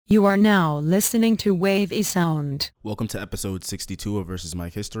You are now listening to Wave A Sound. Welcome to episode 62 of Versus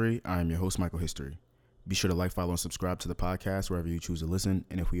Mike History. I am your host, Michael History. Be sure to like, follow, and subscribe to the podcast wherever you choose to listen.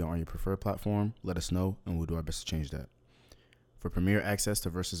 And if we are on your preferred platform, let us know and we'll do our best to change that. For premier access to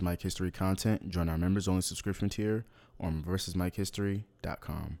Versus Mike History content, join our members-only subscription tier on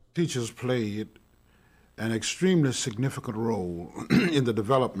versusmikehistory.com. Teachers played an extremely significant role in the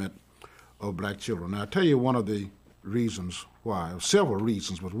development of black children. Now, I'll tell you one of the reasons why, several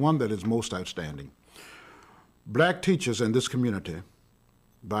reasons, but one that is most outstanding. Black teachers in this community,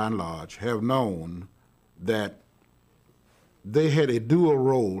 by and large, have known that they had a dual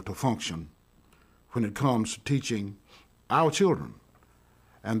role to function when it comes to teaching our children,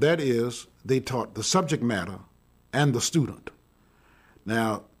 and that is they taught the subject matter and the student.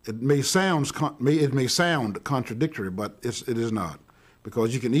 Now, it may sound contradictory, but it is not,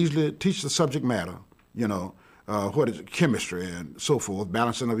 because you can easily teach the subject matter, what is chemistry and so forth,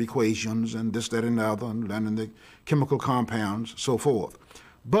 balancing of equations and this, that, and the other, and learning the chemical compounds, so forth.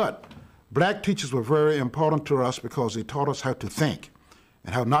 But black teachers were very important to us because they taught us how to think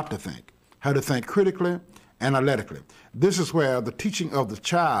and how not to think, how to think critically, analytically. This is where the teaching of the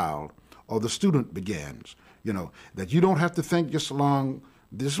child or the student begins, that you don't have to think just along,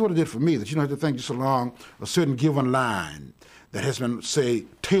 this is what it did for me, that you don't have to think just along a certain given line that has been, say,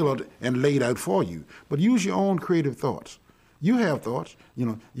 tailored and laid out for you. But use your own creative thoughts. You have thoughts,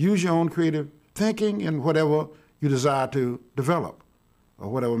 use your own creative thinking and whatever you desire to develop or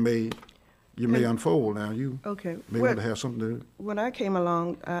whatever may unfold. Now, you may want to have something to do. When I came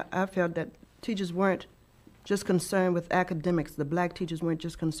along, I felt that teachers weren't just concerned with academics. The black teachers weren't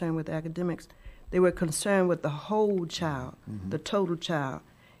just concerned with academics. They were concerned with the whole child, the total child.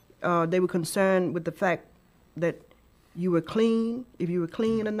 They were concerned with the fact that you were clean, if you were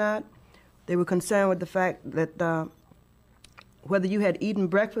clean or not. They were concerned with the fact that whether you had eaten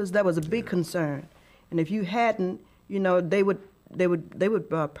breakfast, that was a big concern. And if you hadn't, they would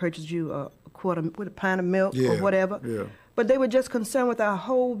purchase you a pint of milk or whatever. Yeah. But they were just concerned with our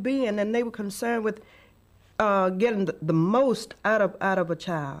whole being, and they were concerned with getting the most out of a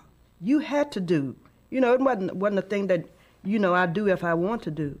child. You had to do. It wasn't a thing that I do if I want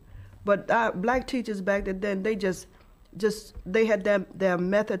to do. But our black teachers back then, they had their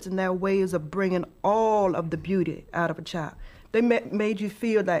methods and their ways of bringing all of the beauty out of a child. They made you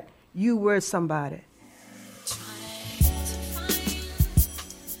feel that you were somebody.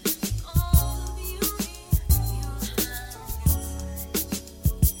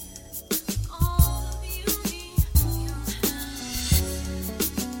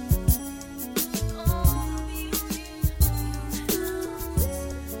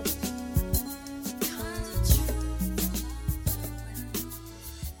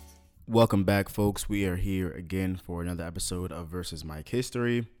 Welcome back, folks. We are here again for another episode of Versus Mike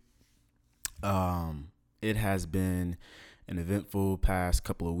History. It has been an eventful past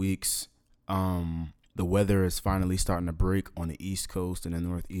couple of weeks. The weather is finally starting to break on the East Coast and the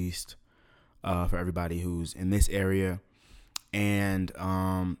Northeast for everybody who's in this area. And,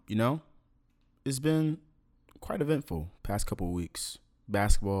 it's been quite eventful past couple of weeks.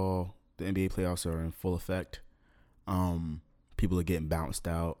 Basketball, the NBA playoffs are in full effect. People are getting bounced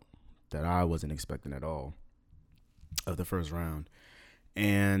out that I wasn't expecting at all of the first round.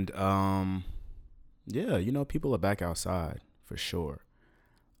 And, people are back outside for sure.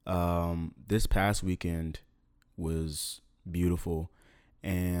 This past weekend was beautiful.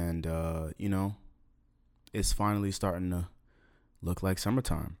 And, it's finally starting to look like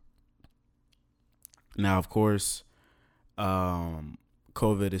summertime. Now, of course,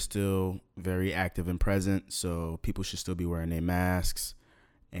 COVID is still very active and present, so people should still be wearing their masks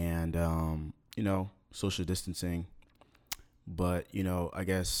and, social distancing. But, I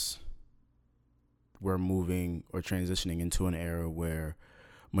guess we're moving or transitioning into an era where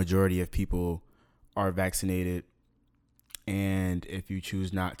majority of people are vaccinated. And if you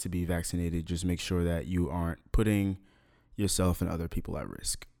choose not to be vaccinated, just make sure that you aren't putting yourself and other people at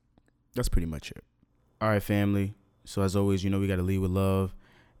risk. That's pretty much it. All right, family. So as always, we got to lead with love.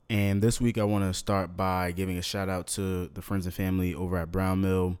 And this week I want to start by giving a shout out to the friends and family over at Brown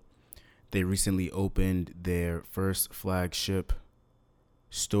Mill. They recently opened their first flagship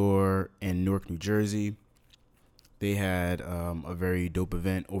store in Newark, New Jersey. They had a very dope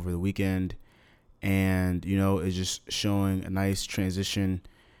event over the weekend. And, it's just showing a nice transition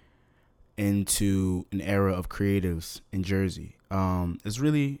into an era of creatives in Jersey. It's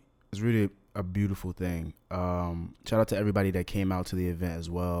really a beautiful thing. Shout out to everybody that came out to the event as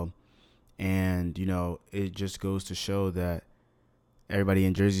well. And, it just goes to show that everybody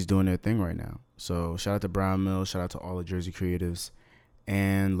in Jersey is doing their thing right now. So shout out to Brown Mill. Shout out to all the Jersey creatives.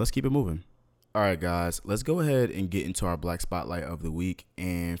 and let's keep it moving. All right, guys, let's go ahead and get into our Black Spotlight of the week.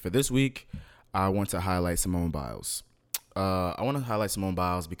 And for this week, I want to highlight Simone Biles. I want to highlight Simone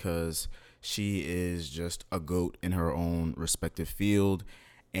Biles because she is just a GOAT in her own respective field,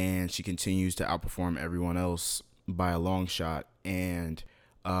 and she continues to outperform everyone else by a long shot. And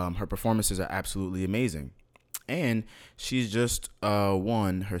her performances are absolutely amazing. And she's just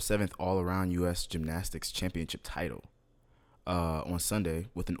won her 7th all-around U.S. Gymnastics Championship title on Sunday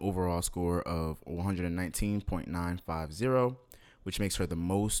with an overall score of 119.950, which gives her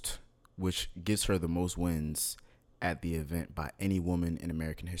the most wins at the event by any woman in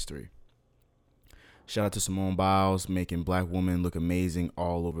American history. Shout out to Simone Biles, making black women look amazing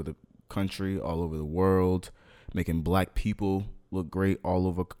all over the country, all over the world, making black people look great all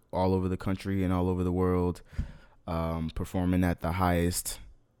over the country and all over the world, performing at the highest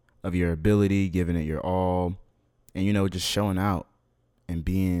of your ability, giving it your all, and, just showing out and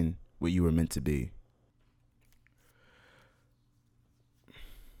being what you were meant to be.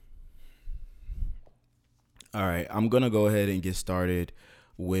 All right, I'm going to go ahead and get started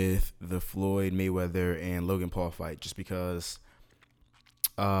with the Floyd Mayweather and Logan Paul fight, just because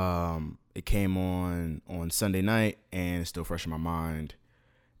it came on Sunday night and it's still fresh in my mind.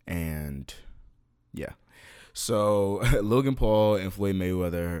 And yeah, so Logan Paul and Floyd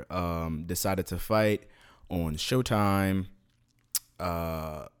Mayweather decided to fight on Showtime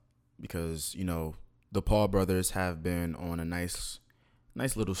because the Paul brothers have been on a nice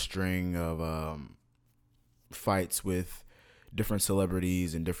little string of fights with different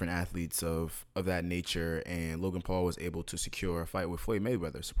celebrities and different athletes of that nature, and Logan Paul was able to secure a fight with Floyd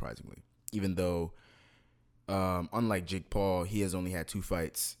Mayweather, surprisingly, even though unlike Jake Paul, he has only had 2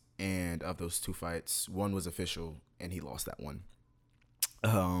 fights, and of those 2 fights, one was official and he lost that one.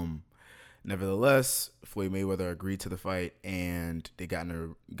 Nevertheless, Floyd Mayweather agreed to the fight, and they got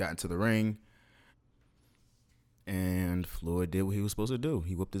into the ring, and Floyd did what he was supposed to do.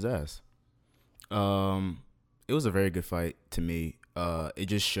 He whooped his ass. It was a very good fight to me. It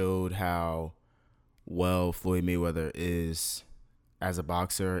just showed how well Floyd Mayweather is as a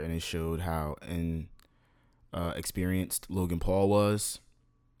boxer, and it showed how experienced Logan Paul was.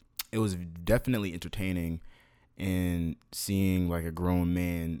 It was definitely entertaining in seeing like a grown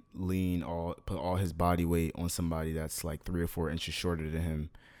man put all his body weight on somebody that's like 3 or 4 inches shorter than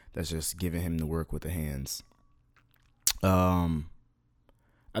him, that's just giving him the work with the hands.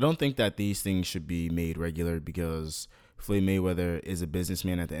 I don't think that these things should be made regular, because Floyd Mayweather is a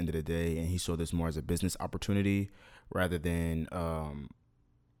businessman at the end of the day, and he saw this more as a business opportunity rather than, a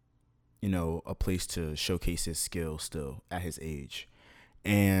place to showcase his skill still at his age.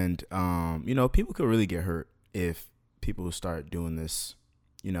 And, people could really get hurt if people start doing this,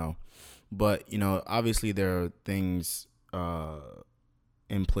 But, obviously there are things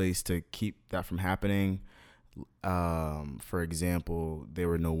in place to keep that from happening. For example, there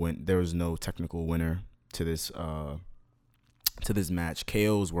was no technical winner to this match.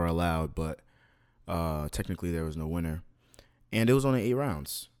 KOs were allowed, but technically there was no winner, and it was only 8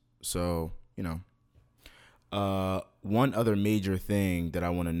 rounds. So one other major thing that I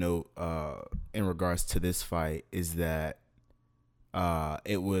want to note in regards to this fight is that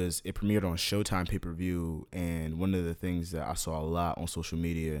it premiered on Showtime pay-per-view, and one of the things that I saw a lot on social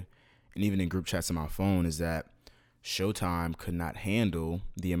media and even in group chats on my phone is that Showtime could not handle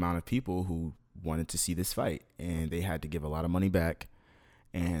the amount of people who wanted to see this fight, and they had to give a lot of money back,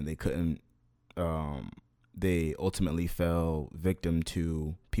 and they couldn't. They ultimately fell victim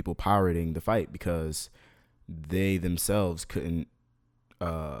to people pirating the fight because they themselves couldn't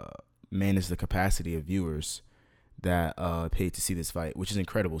manage the capacity of viewers that paid to see this fight, which is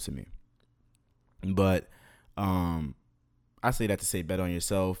incredible to me. But I say that to say, bet on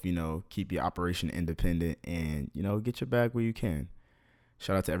yourself, keep your operation independent, and, get your bag where you can.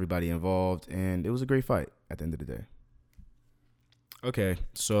 Shout out to everybody involved, and it was a great fight at the end of the day. Okay,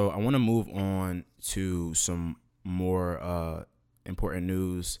 so I want to move on to some more important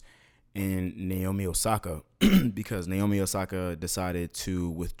news in Naomi Osaka, because Naomi Osaka decided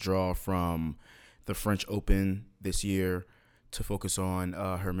to withdraw from the French Open this year to focus on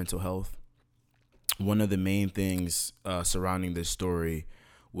her mental health. One of the main things surrounding this story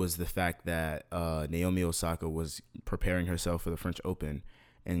was the fact that Naomi Osaka was preparing herself for the French Open,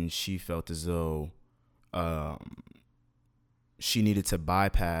 and she felt as though she needed to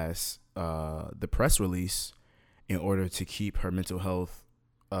bypass the press release in order to keep her mental health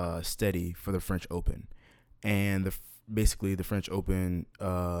steady for the French Open. And basically the French Open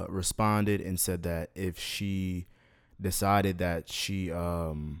responded and said that if she decided that she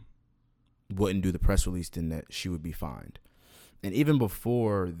wouldn't do the press release, then that she would be fined. And even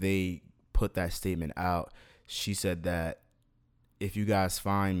before they put that statement out, she said that if you guys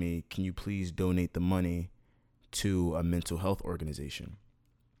find me, can you please donate the money to a mental health organization?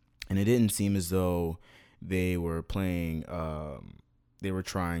 And it didn't seem as though they were playing, they were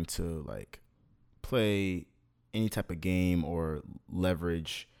trying to like play any type of game or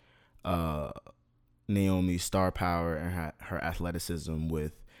leverage Naomi's star power and her athleticism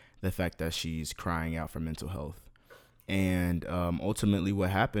with the fact that she's crying out for mental health. And ultimately what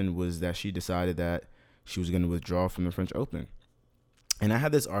happened was that she decided that she was going to withdraw from the French Open. And I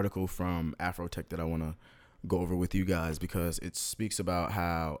had this article from Afrotech that I want to go over with you guys because it speaks about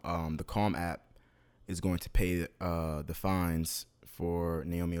how the Calm app is going to pay the fines for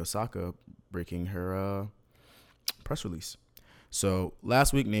Naomi Osaka breaking her press release. So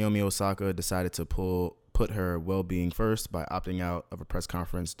last week, Naomi Osaka decided to put her well-being first by opting out of a press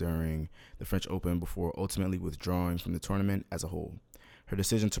conference during the French Open before ultimately withdrawing from the tournament as a whole. Her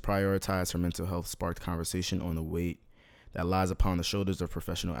decision to prioritize her mental health sparked conversation on the weight that lies upon the shoulders of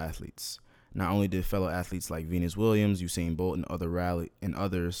professional athletes. Not only did fellow athletes like Venus Williams, Usain Bolt, and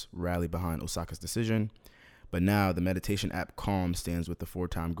others rally behind Osaka's decision, but now the meditation app Calm stands with the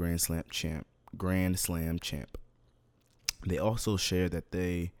four-time Grand Slam champ. They also share that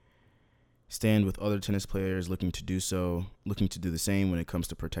they stand with other tennis players looking to do the same when it comes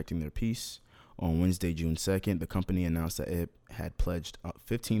to protecting their peace. On Wednesday, June 2nd, the company announced that it had pledged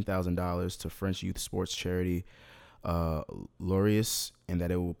 $15,000 to French youth sports charity Laureus, and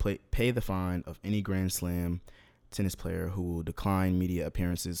that it will pay the fine of any Grand Slam tennis player who will decline media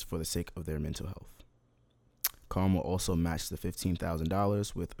appearances for the sake of their mental health. Calm will also match the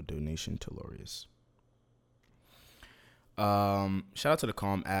 $15,000 with a donation to Laureus. Shout out to the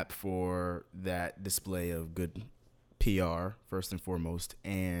Calm app for that display of good PR, first and foremost,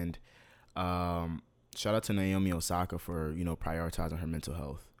 and shout out to Naomi Osaka for prioritizing her mental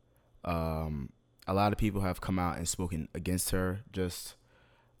health. A lot of people have come out and spoken against her, just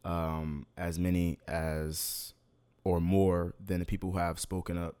as many as or more than the people who have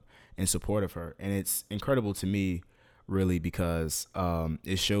spoken up in support of her. And it's incredible to me, really, because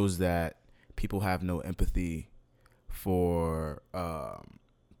it shows that people have no empathy for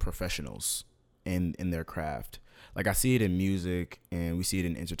professionals in their craft. Like, I see it in music, and we see it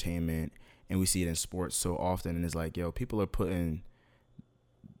in entertainment, and we see it in sports so often. And it's like, people have put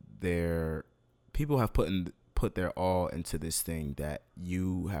their all into this thing that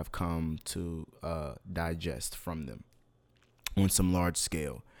you have come to digest from them on some large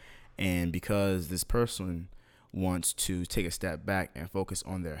scale. And because this person wants to take a step back and focus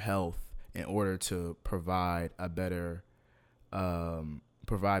on their health in order to provide better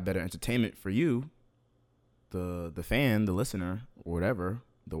entertainment for you, the fan, the listener, or whatever,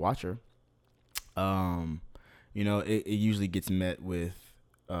 the watcher, it usually gets met with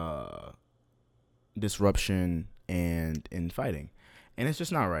disruption and fighting, and it's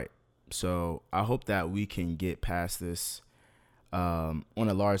just not right. So I hope that we can get past this on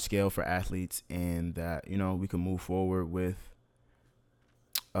a large scale for athletes, and that we can move forward with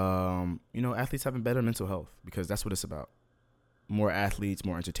athletes having better mental health, because that's what it's about. More athletes,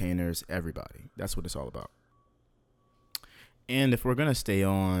 more entertainers, everybody. That's what it's all about. And if we're gonna stay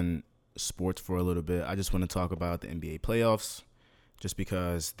on sports for a little bit, I just want to talk about the NBA playoffs, just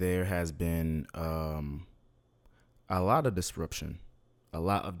because there has been a lot of disruption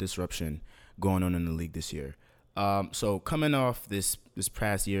going on in the league this year. So coming off this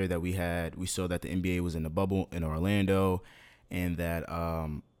past year that we saw that the NBA was in a bubble in Orlando, and that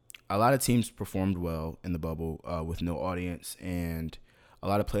a lot of teams performed well in the bubble with no audience, and a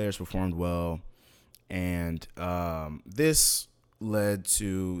lot of players performed well. And this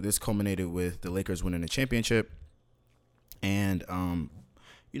culminated with the Lakers winning the championship. And,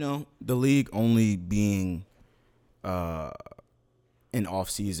 the league only being in off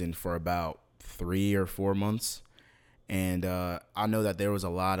season for about 3 or 4 months. And I know that there was a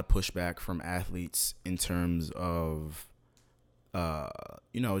lot of pushback from athletes in terms of,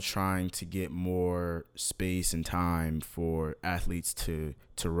 trying to get more space and time for athletes to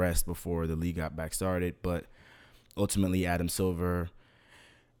rest before the league got back started. But ultimately, Adam Silver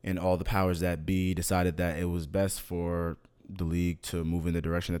and all the powers that be decided that it was best for the league to move in the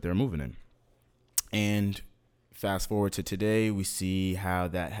direction that they're moving in. And fast forward to today, we see how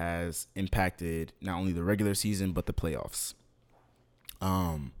that has impacted not only the regular season, but the playoffs.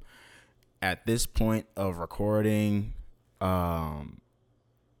 At this point of recording,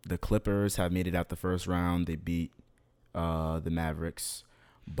 the Clippers have made it out the first round. They beat the Mavericks,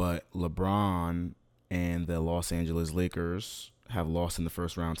 but LeBron and the Los Angeles Lakers have lost in the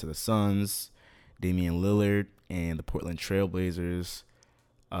first round to the Suns. Damian Lillard and the Portland Trailblazers.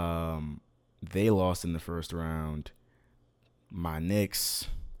 They lost in the first round. My Knicks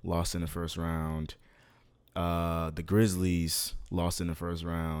lost in the first round. The Grizzlies lost in the first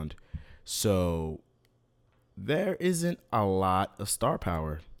round. So there isn't a lot of star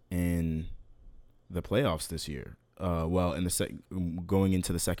power in the playoffs this year. Going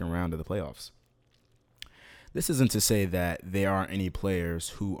into the second round of the playoffs. This isn't to say that there aren't any players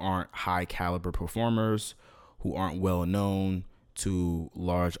who aren't high caliber performers, who aren't well known to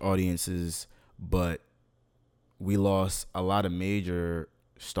large audiences, but we lost a lot of major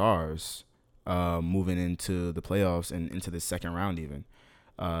stars moving into the playoffs and into the second round even.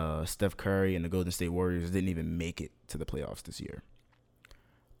 Steph Curry and the Golden State Warriors didn't even make it to the playoffs this year.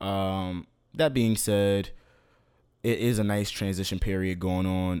 That being said, it is a nice transition period going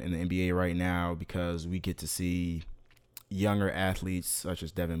on in the NBA right now because we get to see younger athletes such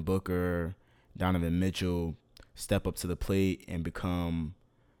as Devin Booker, Donovan Mitchell step up to the plate and become,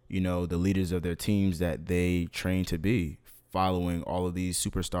 the leaders of their teams that they train to be, following all of these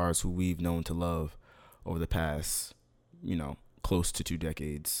superstars who we've known to love over the past, close to 2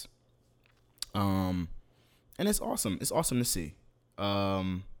 decades. And it's awesome. It's awesome to see.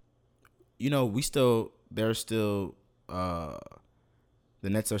 The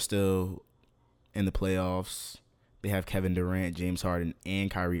Nets are still in the playoffs. They have Kevin Durant, James Harden, and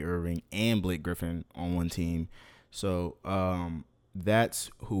Kyrie Irving, and Blake Griffin on one team. So that's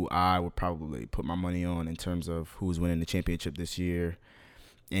who I would probably put my money on in terms of who's winning the championship this year.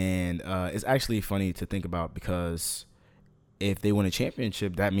 And it's actually funny to think about because if they win a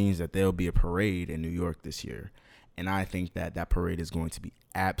championship, that means that there'll be a parade in New York this year. And I think that parade is going to be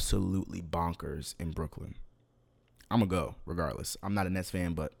absolutely bonkers in Brooklyn. I'm going to go regardless. I'm not a Nets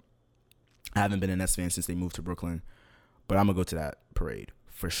fan, but I haven't been a Nets fan since they moved to Brooklyn. But I'm going to go to that parade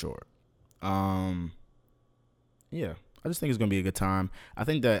for sure. Yeah, I just think it's going to be a good time. I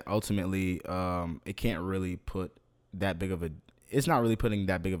think that ultimately it can't really put that big of a – it's not really putting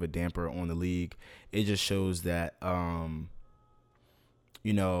that big of a damper on the league. It just shows that,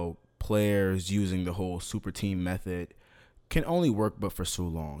 players using the whole super team method can only work but for so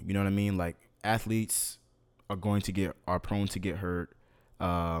long. You know what I mean? Like, athletes are prone to get hurt.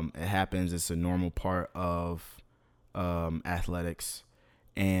 It happens. It's a normal part of athletics.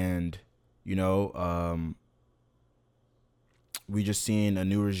 And, we just seeing a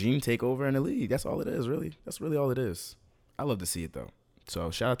new regime take over in the league. That's all it is, really. That's really all it is. I love to see it, though.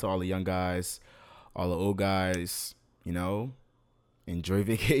 So shout out to all the young guys, all the old guys, enjoy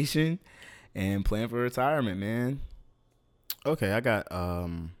vacation and plan for retirement, man. Okay, I got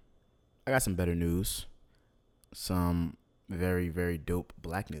some better news. Some very, very dope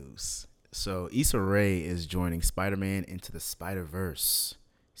black news. So Issa Rae is joining Spider-Man Into the Spider-Verse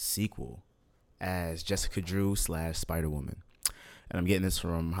sequel as Jessica Drew / Spider-Woman. And I'm getting this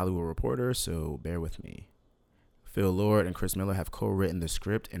from Hollywood Reporter, so bear with me. Phil Lord and Chris Miller have co-written the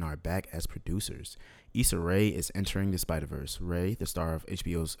script and are back as producers. Issa Rae is entering the Spider-Verse. Rae, the star of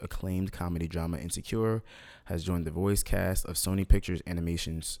HBO's acclaimed comedy drama Insecure, has joined the voice cast of Sony Pictures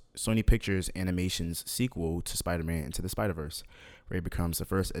Animation's sequel to Spider-Man Into the Spider-Verse. Rae becomes the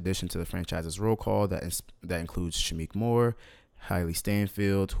first addition to the franchise's roll call that includes Shameik Moore, Hailey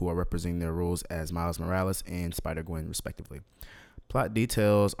Stanfield, who are representing their roles as Miles Morales and Spider-Gwen, respectively. Plot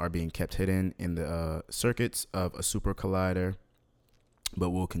details are being kept hidden in the circuits of a super collider, but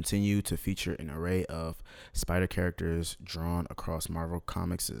will continue to feature an array of spider characters drawn across Marvel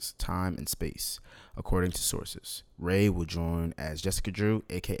Comics' time and space, according to sources. Rae will join as Jessica Drew,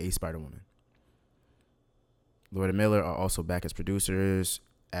 a.k.a. Spider-Woman. Lord and Miller are also back as producers,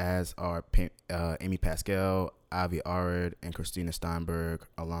 as are Amy Pascal, Avi Arad, and Christina Steinberg.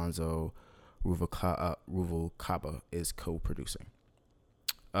 Alonzo Ruvalcaba is co-producing.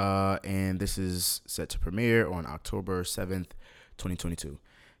 And this is set to premiere on October 7th, 2022.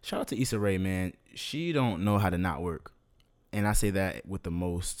 Shout out to Issa Rae, man. She don't know how to not work. And I say that with the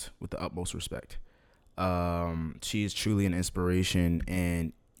utmost respect. She is truly an inspiration,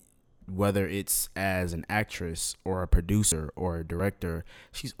 and whether it's as an actress or a producer or a director,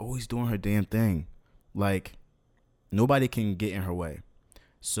 she's always doing her damn thing. Like, nobody can get in her way.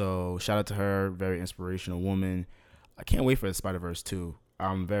 So shout out to her, very inspirational woman. I can't wait for the Spider-Verse 2.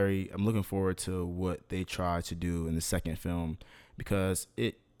 I'm looking forward to what they try to do in the second film, because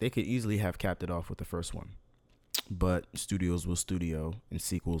they could easily have capped it off with the first one. But studios will studio and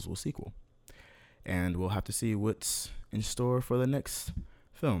sequels will sequel. And we'll have to see what's in store for the next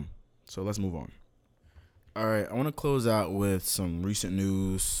film. So let's move on. All right, I want to close out with some recent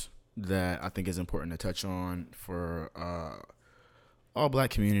news that I think is important to touch on for all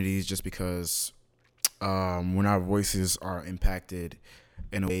black communities, just because when our voices are impacted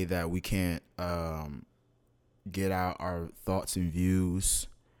in a way that we can't get out our thoughts and views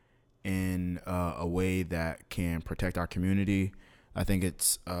in a way that can protect our community, I think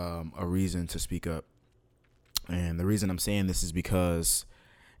it's a reason to speak up. And the reason I'm saying this is because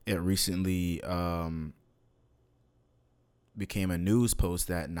it recently became a news post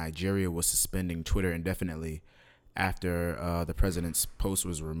that Nigeria was suspending Twitter indefinitely after the president's post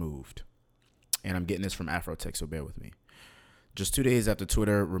was removed. And I'm getting this from Afrotech, so bear with me. Just 2 days after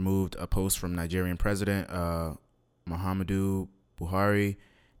Twitter removed a post from Nigerian President Muhammadu Buhari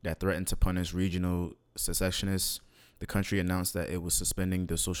that threatened to punish regional secessionists, the country announced that it was suspending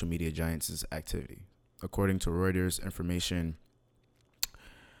the social media giant's activity. According to Reuters, information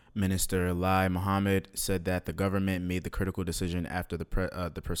Minister Lai Mohammed said that the government made the critical decision after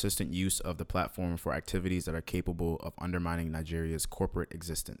the persistent use of the platform for activities that are capable of undermining Nigeria's corporate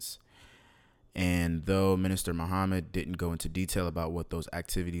existence. And though Minister Mohammed didn't go into detail about what those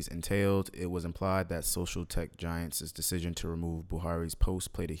activities entailed, it was implied that social tech giants' decision to remove Buhari's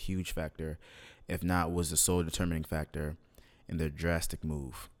post played a huge factor, if not was the sole determining factor in their drastic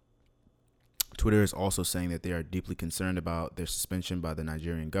move. Twitter is also saying that they are deeply concerned about their suspension by the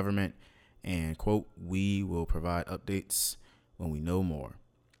Nigerian government and, quote, "We will provide updates when we know more."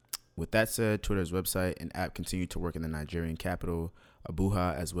 With that said, Twitter's website and app continue to work in the Nigerian capital,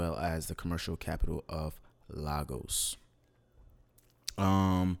 Abuja, as well as the commercial capital of Lagos.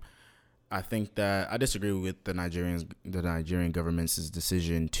 I think that I disagree with the Nigerian government's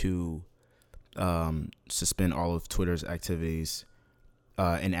decision to suspend all of Twitter's activities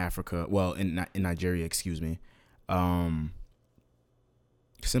in Africa, in Nigeria, excuse me,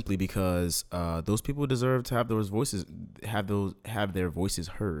 simply because those people deserve to have those voices, have their voices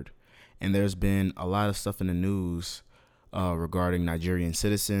heard. And there's been a lot of stuff in the news regarding Nigerian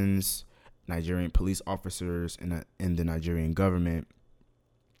citizens, Nigerian police officers, in the Nigerian government,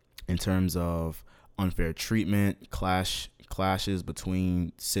 in terms of unfair treatment, clashes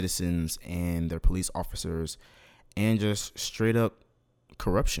between citizens and their police officers, and just straight up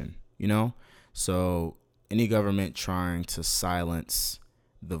corruption, So any government trying to silence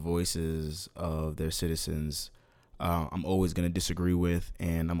the voices of their citizens, I'm always going to disagree with,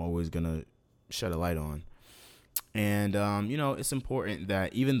 and I'm always going to shed a light on. And, it's important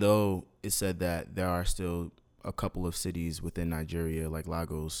that even though it said that there are still a couple of cities within Nigeria, like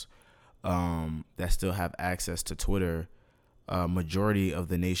Lagos, that still have access to Twitter, majority of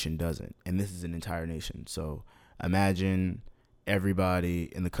the nation doesn't. And this is an entire nation. So imagine everybody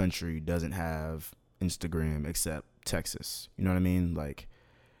in the country doesn't have Instagram except Texas. You know what I mean? Like,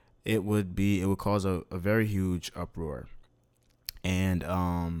 it would cause a very huge uproar. And,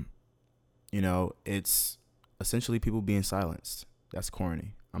 it's essentially people being silenced. That's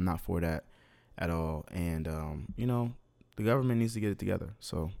corny. I'm not for that at all. And, the government needs to get it together.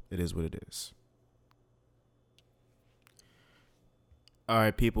 So it is what it is. All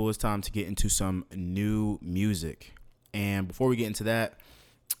right, people, it's time to get into some new music. And before we get into that,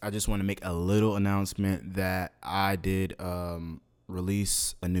 I just want to make a little announcement that I did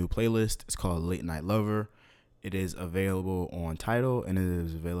release a new playlist. It's called Late Night Lover. It is available on Tidal, and it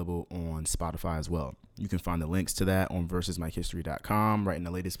is available on Spotify as well. You can find the links to that on versusmikehistory.com right in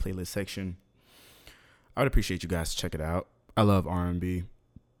the latest playlist section. I would appreciate you guys to check it out. I love R&B.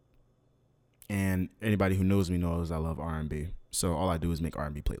 And anybody who knows me knows I love R&B. So all I do is make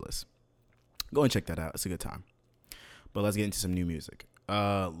R&B playlists. Go and check that out. It's a good time. But let's get into some new music.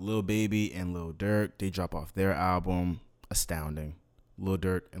 Lil Baby and Lil Durk, they drop off their album, Astounding. Lil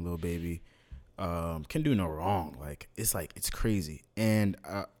Durk and Lil Baby can do no wrong. It's crazy. And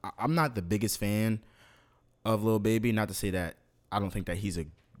I'm not the biggest fan of Lil Baby. Not to say that I don't think that he's a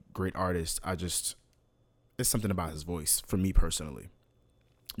great artist. It's something about his voice for me personally.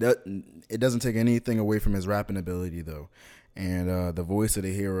 It doesn't take anything away from his rapping ability though. And the voice of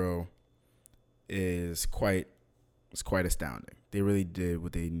the hero is quite astounding. They really did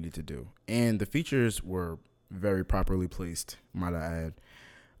what they needed to do. And the features were very properly placed, might I add.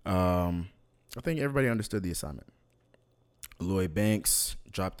 I think everybody understood the assignment. Lloyd Banks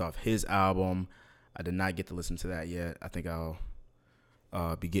dropped off his album. I did not get to listen to that yet. I think I'll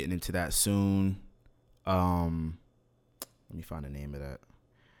be getting into that soon. Let me find the name of that,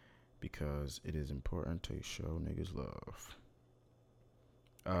 because it is important to show niggas love.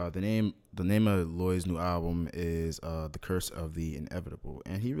 The name of Lloyd's new album is The Curse of the Inevitable,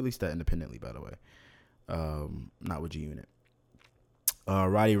 and he released that independently, by the way, not with G Unit.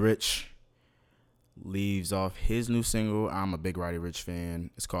 Roddy Ricch leaves off his new single. I'm a big Roddy Ricch fan.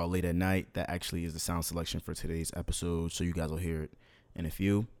 It's called Late at Night. That actually is the sound selection for today's episode, so you guys will hear it in a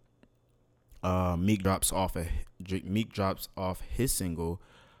few. Meek drops off his single,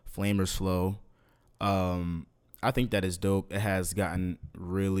 Flamers Flow. I think that is dope. It has gotten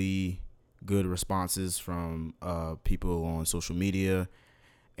really good responses from people on social media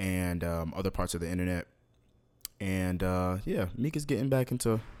and other parts of the internet. And yeah, Meek is getting back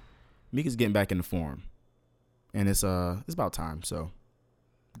into form, and it's about time. So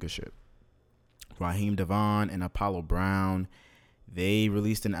good shit. Raheem Devon and Apollo Brown, they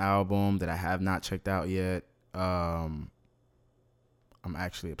released an album that I have not checked out yet. I'm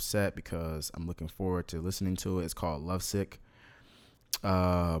actually upset because I'm looking forward to listening to it. It's called Lovesick.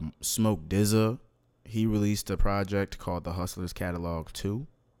 Smoke DZA, he released a project called The Hustlers Catalog 2.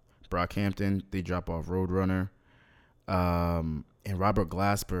 Brockhampton, they drop off Roadrunner. And Robert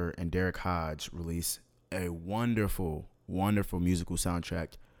Glasper and Derek Hodge release a wonderful, wonderful musical soundtrack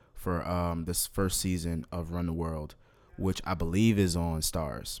for this first season of Run the World, which I believe is on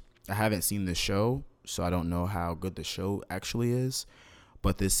Stars. I haven't seen the show, so I don't know how good the show actually is,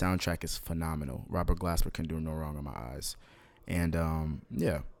 but this soundtrack is phenomenal. Robert Glasper can do no wrong in my eyes. And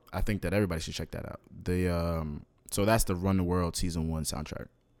yeah, I think that everybody should check that out. So that's the Run the World Season 1 soundtrack.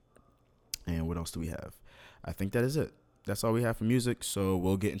 And what else do we have? I think that is it. That's all we have for music. So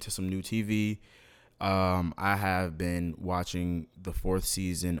we'll get into some new TV. I have been watching the 4th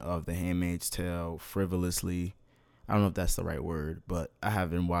season of The Handmaid's Tale frivolously. I don't know if that's the right word, but I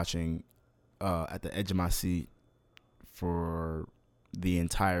have been watching at the edge of my seat for the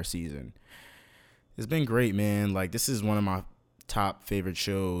entire season. It's been great, man. Like, this is one of my top favorite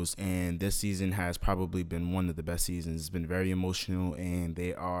shows, and this season has probably been one of the best seasons. It's been very emotional, and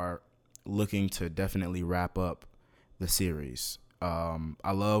they are looking to definitely wrap up the series.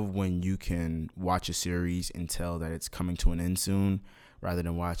 I love when you can watch a series and tell that it's coming to an end soon, rather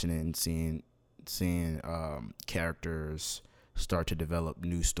than watching it and seeing characters start to develop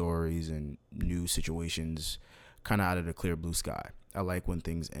new stories and new situations kind of out of the clear blue sky. I like when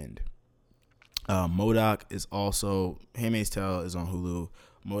things end. MODOK is also, Handmaid's Tale is on Hulu.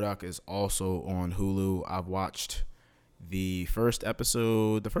 MODOK is also on Hulu. I've watched the first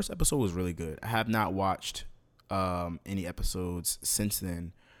episode. The first episode was really good. I have not watched any episodes since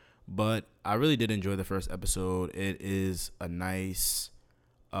then, but I really did enjoy the first episode. It is a nice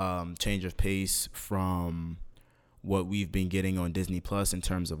change of pace from what we've been getting on Disney Plus in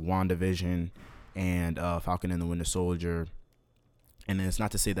terms of WandaVision and Falcon and the Winter Soldier. And it's not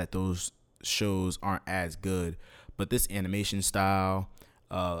to say that those shows aren't as good, but this animation style,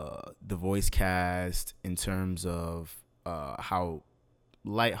 the voice cast, in terms of how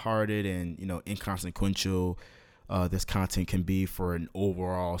lighthearted and inconsequential this content can be for an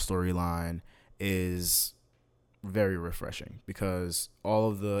overall storyline, is very refreshing, because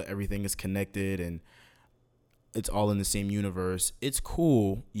everything is connected and it's all in the same universe. It's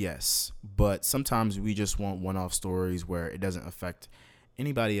cool, yes, but sometimes we just want one-off stories where it doesn't affect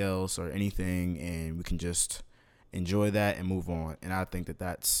anybody else or anything, and we can just enjoy that and move on. And I think that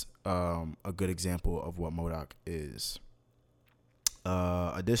that's a good example of what MODOK is.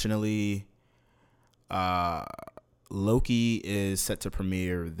 Additionally, Loki is set to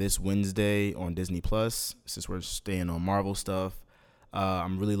premiere this Wednesday on Disney Plus, since we're staying on Marvel stuff.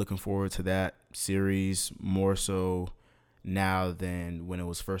 I'm really looking forward to that series, more so now than when it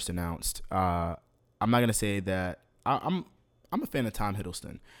was first announced. I'm not gonna say that I'm a fan of Tom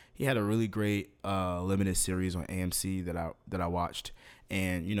Hiddleston. He had a really great limited series on AMC that I watched,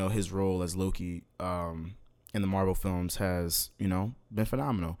 and his role as Loki in the Marvel films has been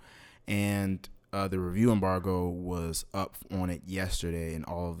phenomenal. And the review embargo was up on it yesterday, and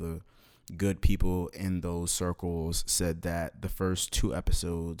all of the good people in those circles said that the first 2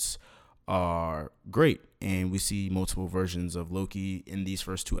 episodes are great, and we see multiple versions of Loki in these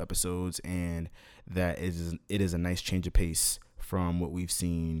first 2 episodes, and that it is a nice change of pace from what we've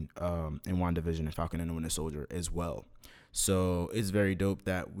seen in WandaVision and Falcon and the Winter Soldier as well. So it's very dope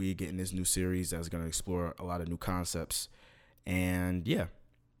that we're getting this new series that's going to explore a lot of new concepts. And yeah.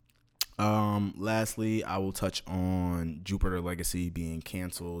 Lastly, I will touch on Jupiter Legacy being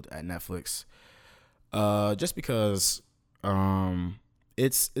canceled at Netflix. Just because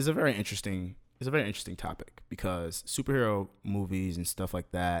it's a very interesting topic, because superhero movies and stuff like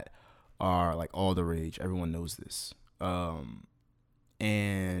that are like all the rage. Everyone knows this. And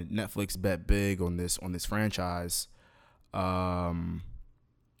Netflix bet big on this franchise. And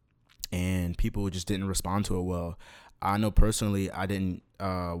people just didn't respond to it well. I know personally I didn't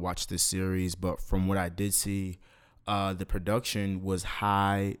watch this series, but from what I did see, the production was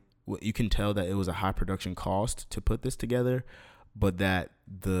high. You can tell that it was a high production cost to put this together, but that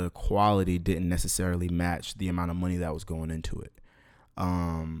the quality didn't necessarily match the amount of money that was going into it.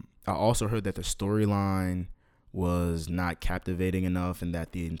 I also heard that the storyline was not captivating enough, and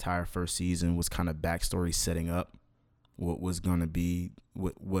that the entire first season was kind of backstory setting up what was going to be,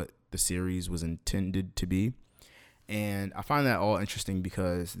 what the series was intended to be. And I find that all interesting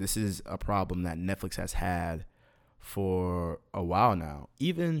because this is a problem that Netflix has had for a while now.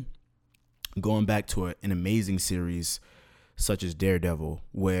 Even going back to an amazing series such as Daredevil,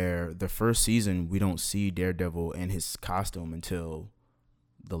 where the first season we don't see Daredevil in his costume until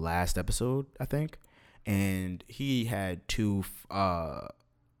the last episode, I think. And he had 2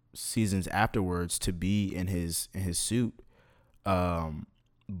 seasons afterwards to be in his suit.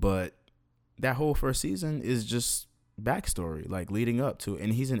 But that whole first season is just backstory, like leading up to,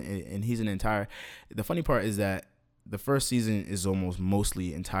 and he's an entire. The funny part is that the first season is almost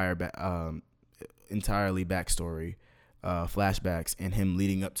mostly entirely backstory, flashbacks, and him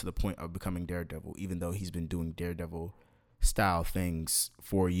leading up to the point of becoming Daredevil, even though he's been doing Daredevil style things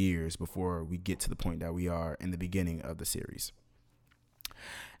for years before we get to the point that we are in the beginning of the series.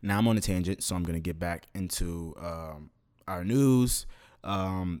 Now I'm on a tangent, so I'm going to get back into our news.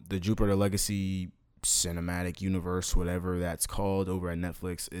 The Jupiter Legacy cinematic universe, whatever that's called, over at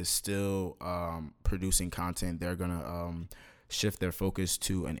Netflix is still producing content. They're going to shift their focus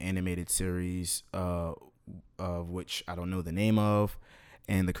to an animated series of which I don't know the name of.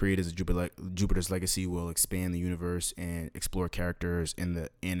 And the creators of Jupiter's Legacy will expand the universe and explore characters in the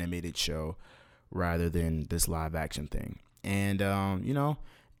animated show rather than this live action thing. And,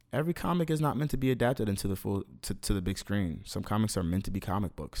 every comic is not meant to be adapted into the to the big screen. Some comics are meant to be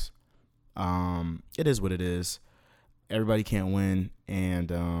comic books. It is what it is. Everybody can't win.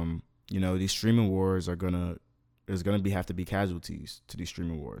 And, these streaming wars have to be casualties to these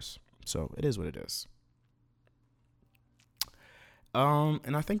streaming wars. So it is what it is.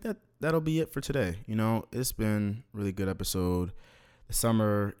 And I think that'll be it for today. It's been a really good episode. The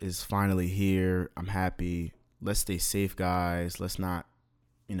summer is finally here. I'm happy. Let's stay safe, guys. Let's not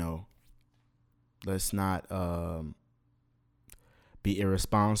be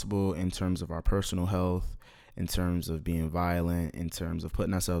irresponsible in terms of our personal health, in terms of being violent, in terms of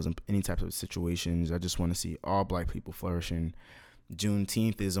putting ourselves in any type of situations. I just want to see all Black people flourishing.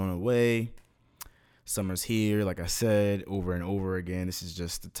 Juneteenth is on the way. Summer's here, like I said, over and over again. This is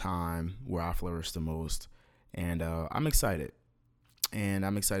just the time where I flourish the most. And I'm excited. And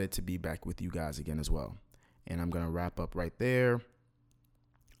I'm excited to be back with you guys again as well. And I'm going to wrap up right there.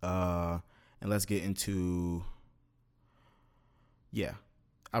 And let's get into... Yeah,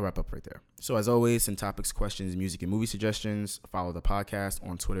 I'll wrap up right there. So as always, send topics, questions, music, and movie suggestions. Follow the podcast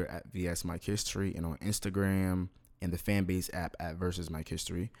on Twitter at VSMikeHistory and on Instagram and the Fanbase app at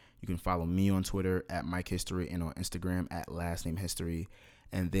VersusMikeHistory. You can follow me on Twitter at MikeHistory and on Instagram at LastNameHistory.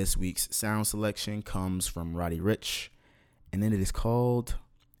 And this week's sound selection comes from Roddy Ricch, and then it is called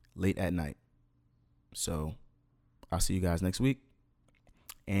Late at Night. So I'll see you guys next week,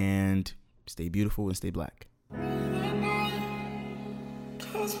 and stay beautiful and stay Black.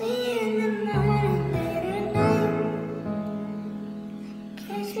 Catch me in the morning, late at night.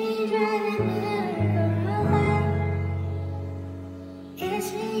 Catch me driving over.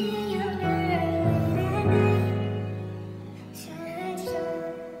 It's me in your bed late at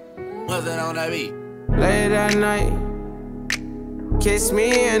night. What's that on that beat? Late at night. Kiss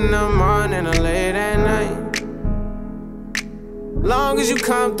me in the morning or late at night. Long as you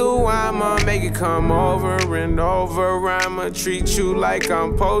come through, I'ma make it come over and over. I'ma treat you like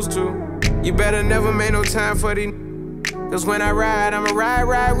I'm supposed to. You better never make no time for these. Cause when I ride, I'ma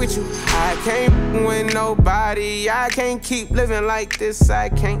ride with you. I can't with nobody. I can't keep living like this. I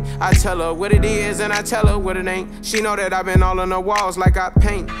can't. I tell her what it is and I tell her what it ain't. She know that I've been all on the walls like I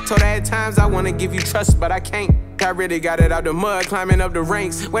paint. Told her at times I wanna give you trust, but I can't. I really got it out the mud, climbing up the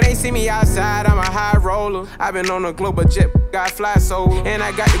ranks. When they see me outside, I'm a high roller. I've been on a global jet, got fly solo. And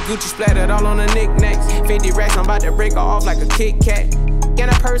I got the Gucci splattered all on the knickknacks. 50 racks, I'm about to break her off like a Kit Kat. And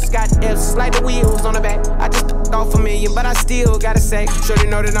a purse got F's, like the wheels on the back. I just off $1 million, but I still gotta say. Shorty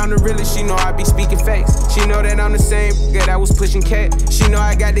know that I'm the realest, she know I be speaking facts. She know that I'm the same girl that was pushing cat. She know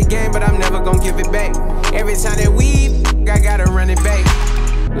I got the game, but I'm never gonna give it back. Every time that we I gotta run it back.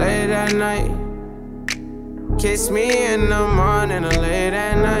 Late at night. Kiss me in the morning or late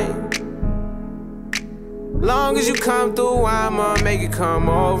at night. Long as you come through, I'ma make it come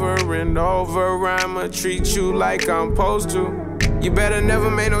over and over. I'ma treat you like I'm supposed to. You better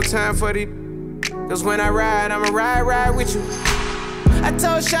never make no time for these. Cause when I ride, I'ma ride with you. I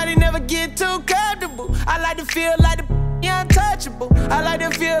told Shawty never get too comfortable. I like to feel like the untouchable. I like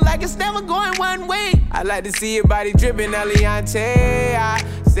to feel like it's never going one way. I like to see your body dripping, Eliante. I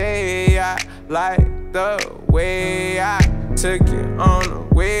say I like the way I Took you on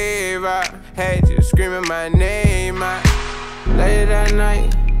a wave, I had you screaming my name out. Late at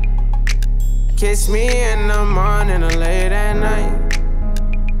night, kiss me in the morning or late at night.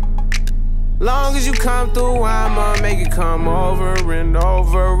 Long as you come through, I'ma make it come over and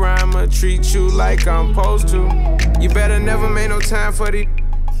over. I'ma treat you like I'm supposed to. You better never make no time for these,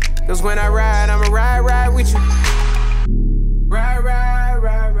 cause when I ride, I'ma ride with you. Ride, ride,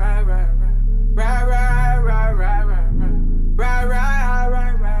 ride, ride, ride, ride, ride, ride, ride, ride, ride, ride, ride, ride,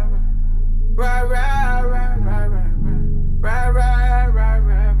 ride, ride, ride, ride.